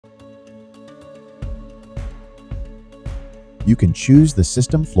You can choose the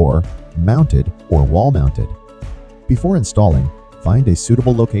system floor, mounted, or wall mounted. Before installing, find a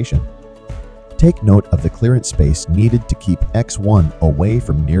suitable location. Take note of the clearance space needed to keep X1 away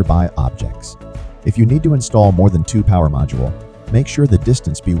from nearby objects. If you need to install more than 2 power modules, make sure the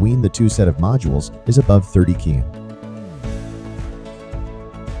distance between the 2 set of modules is above 30 km.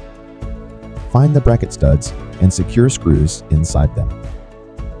 Find the bracket studs and secure screws inside them.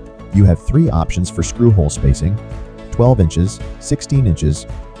 You have 3 options for screw hole spacing: 12 inches, 16 inches,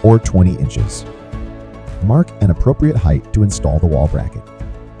 or 20 inches. Mark an appropriate height to install the wall bracket.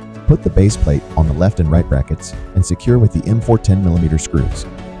 Put the base plate on the left and right brackets and secure with the M4 10mm screws.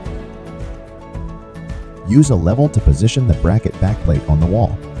 Use a level to position the bracket backplate on the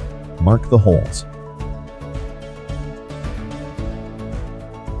wall. Mark the holes.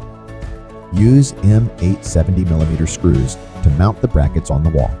 Use M8 70mm screws to mount the brackets on the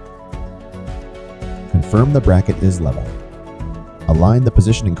wall. Confirm the bracket is level. Align the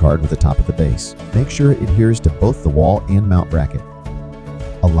positioning card with the top of the base. Make sure it adheres to both the wall and mount bracket.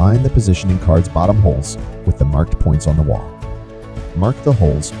 Align the positioning card's bottom holes with the marked points on the wall. Mark the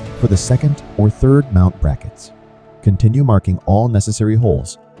holes for the second or third mount brackets. Continue marking all necessary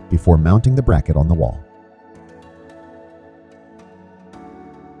holes before mounting the bracket on the wall.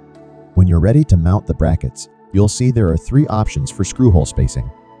 When you're ready to mount the brackets, you'll see there are 3 options for screw hole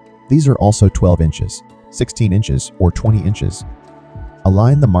spacing. These are also 12 inches, 16 inches, or 20 inches.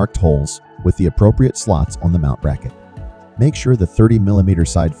 Align the marked holes with the appropriate slots on the mount bracket. Make sure the 30mm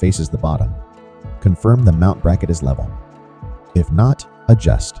side faces the bottom. Confirm the mount bracket is level. If not,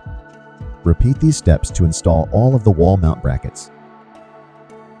 adjust. Repeat these steps to install all of the wall mount brackets.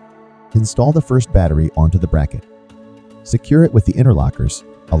 Install the first battery onto the bracket. Secure it with the interlockers,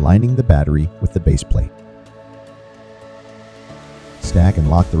 aligning the battery with the base plate. Stack and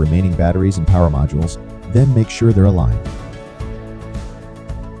lock the remaining batteries and power modules, then make sure they're aligned.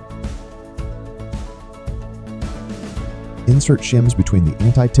 Insert shims between the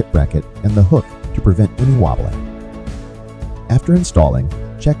anti-tip bracket and the hook to prevent any wobbling. After installing,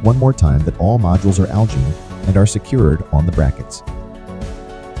 check one more time that all modules are algined and are secured on the brackets.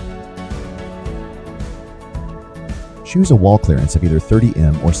 Choose a wall clearance of either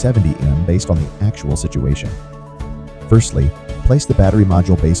 30mm or 70mm based on the actual situation. Firstly, place the battery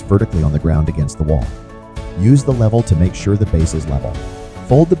module base vertically on the ground against the wall. Use the level to make sure the base is level.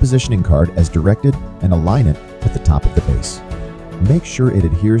 Fold the positioning card as directed and align it with the top of the base. Make sure it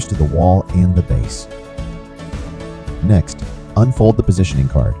adheres to the wall and the base. Next, unfold the positioning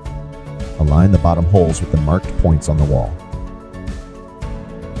card. Align the bottom holes with the marked points on the wall.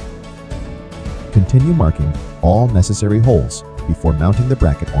 Continue marking all necessary holes before mounting the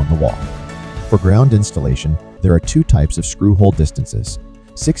bracket on the wall. For ground installation, there are 2 types of screw hole distances: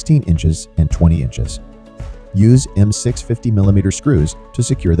 16 inches and 20 inches. Use M6 50mm screws to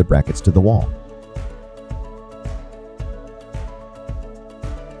secure the brackets to the wall.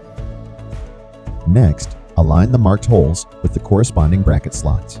 Next, align the marked holes with the corresponding bracket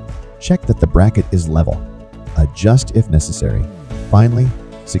slots. Check that the bracket is level. Adjust if necessary. Finally,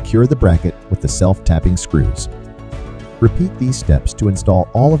 secure the bracket with the self-tapping screws. Repeat these steps to install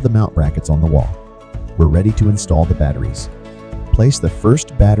all of the mount brackets on the wall. We're ready to install the batteries. Place the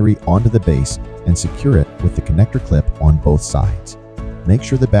first battery onto the base and secure it with the connector clip on both sides. Make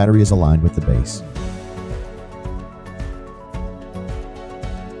sure the battery is aligned with the base.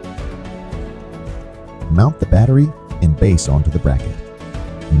 Mount the battery and base onto the bracket.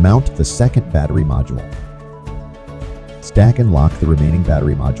 Mount the second battery module. Stack and lock the remaining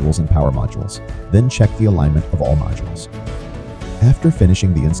battery modules and power modules, then check the alignment of all modules. After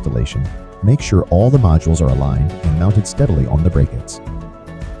finishing the installation, make sure all the modules are aligned and mounted steadily on the brackets.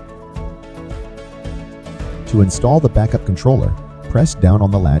 To install the backup controller, press down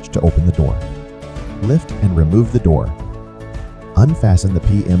on the latch to open the door. Lift and remove the door. Unfasten the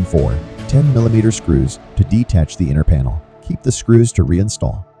PM4 10mm screws to detach the inner panel. Keep the screws to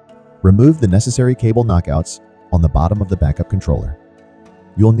reinstall. Remove the necessary cable knockouts on the bottom of the backup controller.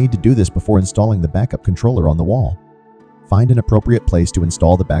 You'll need to do this before installing the backup controller on the wall. Find an appropriate place to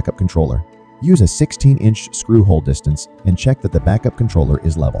install the backup controller. Use a 16-inch screw hole distance and check that the backup controller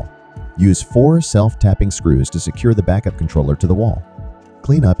is level. Use 4 self-tapping screws to secure the backup controller to the wall.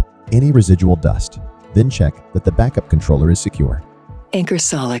 Clean up any residual dust, then check that the backup controller is secure. Anker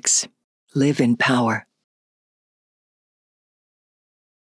SOLIX. Live in power.